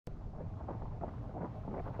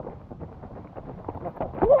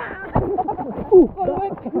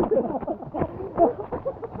Balik!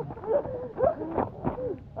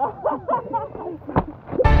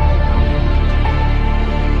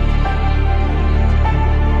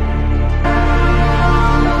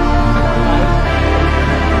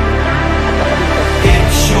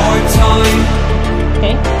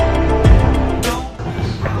 Okay.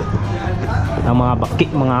 Ang mga baki,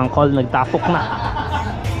 mga angkol, nagtapok na.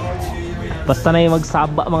 Basta na yung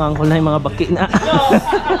magsaba, mga angkol na yung mga baki na.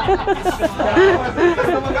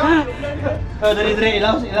 Dari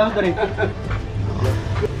ilaw dari.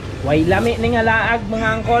 Way lami ning alaag, mga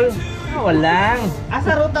angkol. Walang.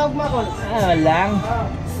 Asa ruta ug makol? Walang.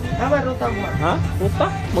 Aba ruta ug makol. Ha? Ruta?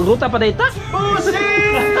 Magruta pa dayta? Pusi!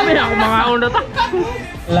 Kami na ako mga una ta.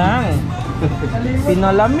 Lang.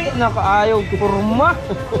 Pinalami na kaayaw kurma.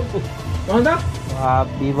 Ano ta?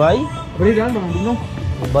 Happy bay. Bari dan bang binong.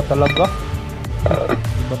 Iba talaga.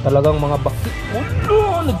 Iba talagang mga baki.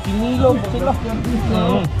 Oh, nagpinilaw pa sila.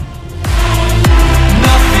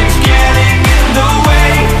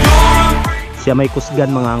 Siya may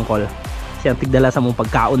kusgan, mga angkol. Siya ang tigdala sa mong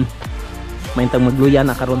pagkaon. Maintang magluya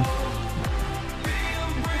na karon.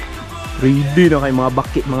 Ready na kay mga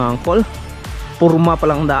baki, mga angkol. Purma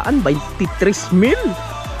palang daan, 23 mil.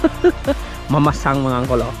 Mamasang, mga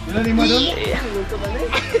angkol. Oh. Ilan lima doon?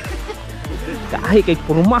 Kahit kay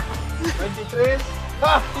purma. 23.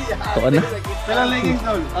 Ito na. Kailan leggings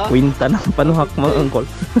doon? Kwinta ng panuhak, mga angkol.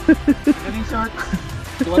 Galing short.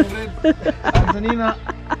 200. Ang sanina.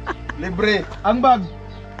 Libre. Ang bag.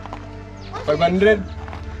 500.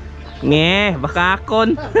 Nge,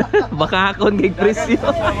 bakakon. Bakakon kay presyo.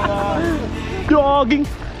 Jogging.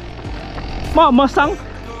 Mamasang.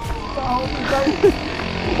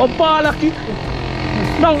 Papalaki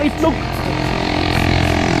ng itlog.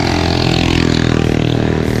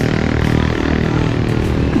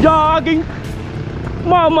 Jogging.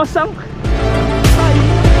 Mamasang.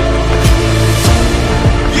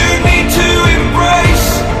 You need to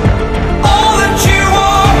embrace all that you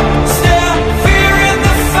are. Stare fear in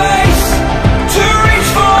the face to reach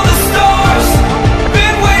for the stars.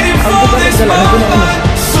 Been waiting for this moment,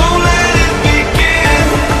 so let it begin.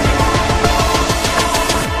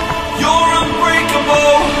 You're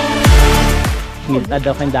unbreakable. Ngilta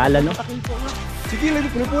daw kang dala, no? Sige,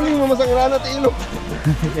 lagi puli-puli mo masang rana at ilog.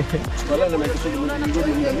 Wala na may gusto mo.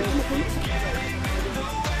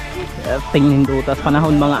 Tingnindutas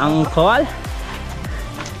panahon, mga angkol.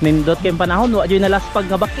 Nindot kayong panahon, wala dyan nalaspag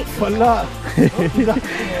nga baki. Wala.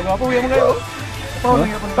 Wala po, huwag mo ngayon.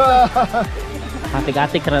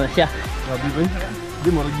 Atik-atik na siya. Grabe ba yun? Hindi,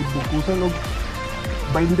 maragid bukusan o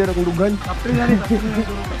binder akong lugan. April na rin.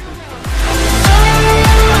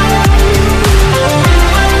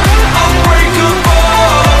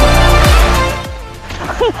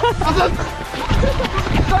 Asan?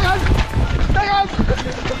 Tayan! Tayan!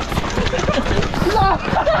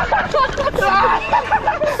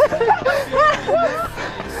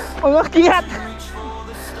 Mga kihat!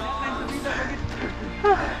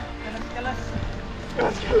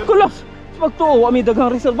 Kulos! Magtuo, may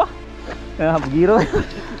dagang result ba? Giro.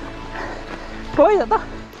 Koy, ito.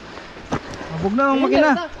 Mabog na ang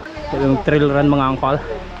makina. Yung trail run, mga angkol.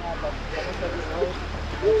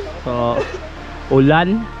 So,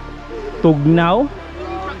 ulan, tugnaw,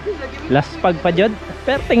 laspag pa dyan.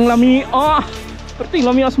 Perting lami, perting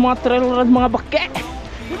lami as mga trail run, mga baki.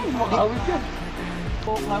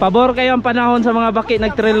 Pabor kayo ang panahon sa mga baki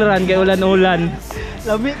nag-trail run kay ulan-ulan.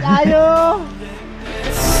 Lamig tayo!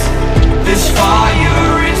 This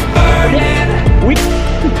fire is burning. Weak.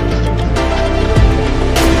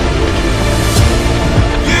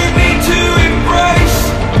 You need to embrace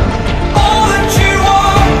all that you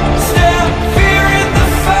are. Stare fear in the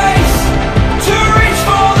face to reach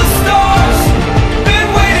for the stars. Been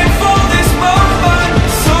waiting for this moment,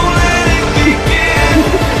 so let it begin.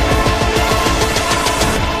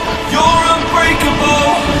 You're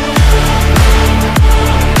unbreakable.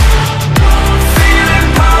 Feeling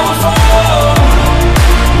powerful.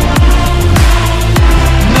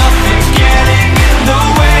 Nothing's getting in the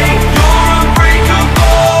way. You're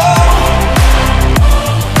unbreakable.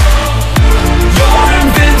 You're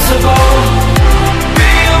invincible.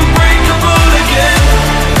 Be unbreakable again.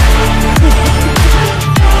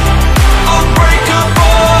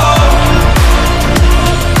 Unbreakable.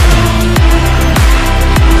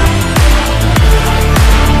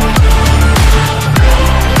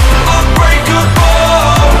 Unbreakable.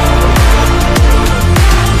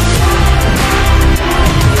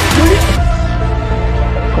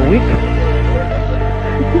 Weak.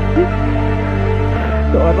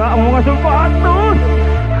 Dora ang mga sapatos.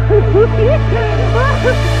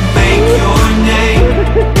 Make your name.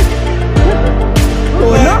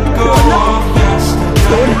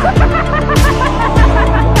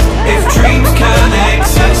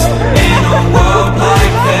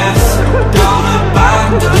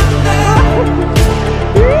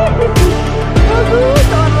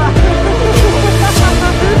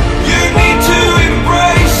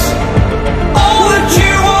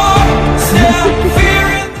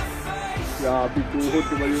 Tuhod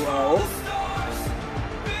ko ba yung ako?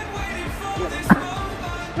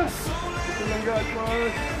 Ito langga at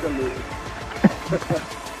mas.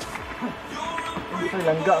 Ito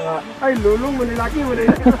langga nga. Ay, lulong mo nilaki mo na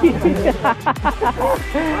yun.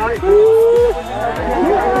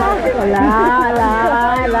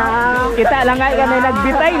 Wala. Kita langga ka na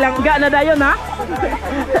nagbitay, langga na dayon ha.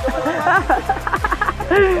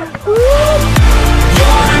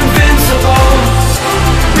 You're invincible,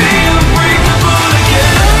 be unbreakable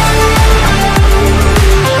again.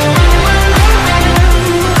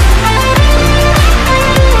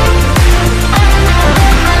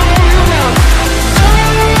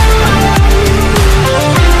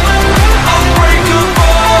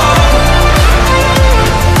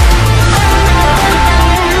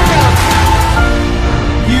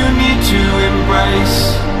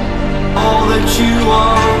 All that you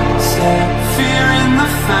are, stare fear in the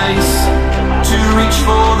face, to reach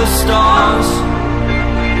for the stars.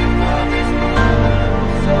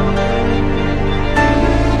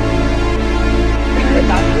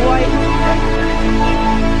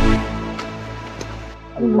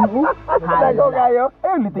 Dako kayo.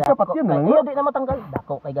 Eh, litik ka pati yan lang. Iyo di na matanggal.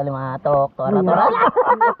 Dako kay Alimatok. Tora.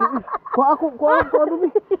 Kuha ako dumi.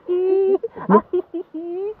 Di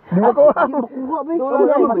ako.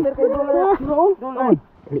 Master kay Dola.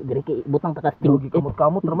 Dili kay butang taka stinggo.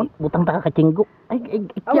 Kamot naman. Butang taka kacinggo. Ay.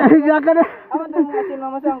 Higa ka na. Aman tong asin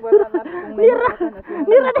mama sang buat anak kung may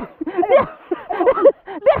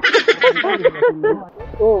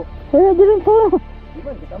Oh, Eh, dili po.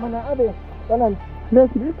 kita mana ade. Kanan.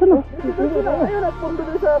 Dito na. Ayun, nagpundo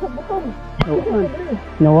din sa butong.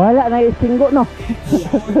 Nawala na yung singgo, no?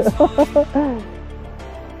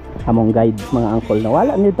 Among guide, mga angkol,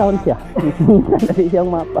 nawala niyo taon siya. Hindi siyang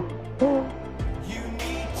mapa.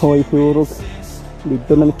 Hoy, surog.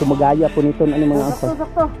 Dito na mismo magaya po nito na mga angkol.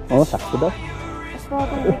 sakto. Oh, sakto daw.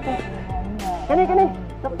 Kani.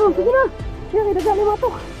 Sakto, sige na. Yan ida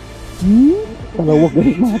Alimatok. Talawag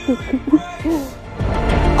ganit matok.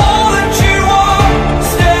 All that you are,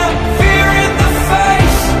 stare fear in the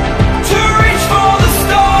face, to reach for the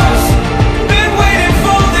stars. Been waiting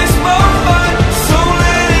for this moment, so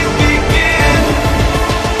let it begin.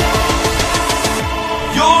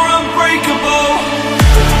 You're unbreakable,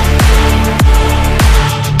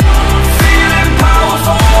 feeling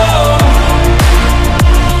powerful.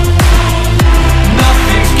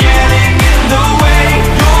 Nothing's getting in the way.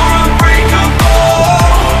 You're unbreakable.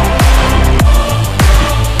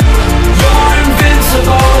 You're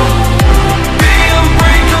invincible, be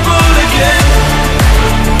unbreakable again.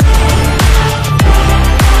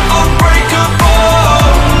 Unbreakable.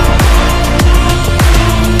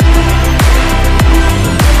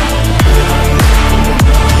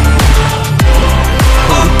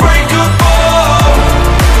 Unbreakable.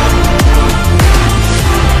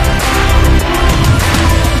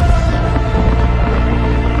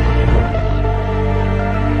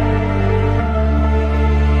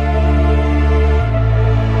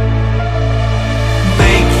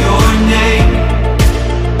 Make your name.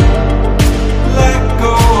 Let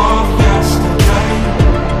go of yesterday.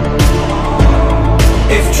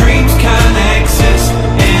 If dreams can exist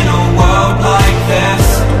in a world like this,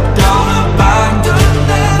 don't abandon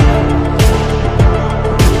them.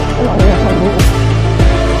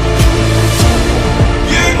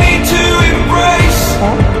 You need to embrace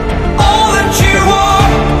all that you are.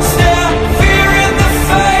 Stare fear in the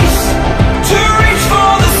face, to reach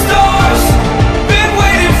for the stars. Been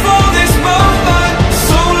waiting for this moment,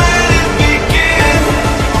 so let it begin.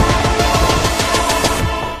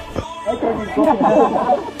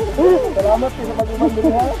 Salamat sa pag-uman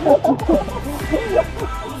din ha.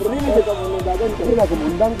 Pero hindi ka mong dagan kasi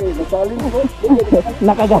nagumundang kayo. Nasaling ko.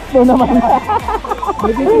 Nakagasto naman.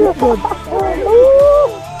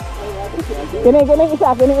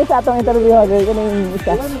 Kining isa tong interview ha. Kining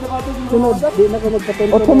isa. Sunod, di na ko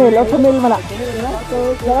magpatulong. 8,000 man na.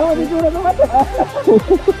 Salamat dito na naman.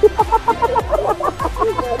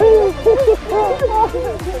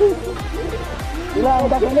 Ilang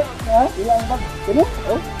bag ini? Ha? Ilang bag? Ini?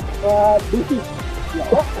 Oh, DC.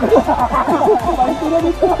 Paling turun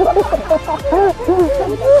itu.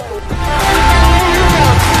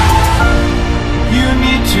 You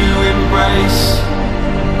need to embrace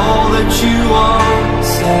all that you are.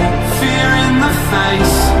 Stare fear in the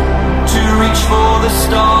face, to reach for the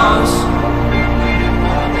stars.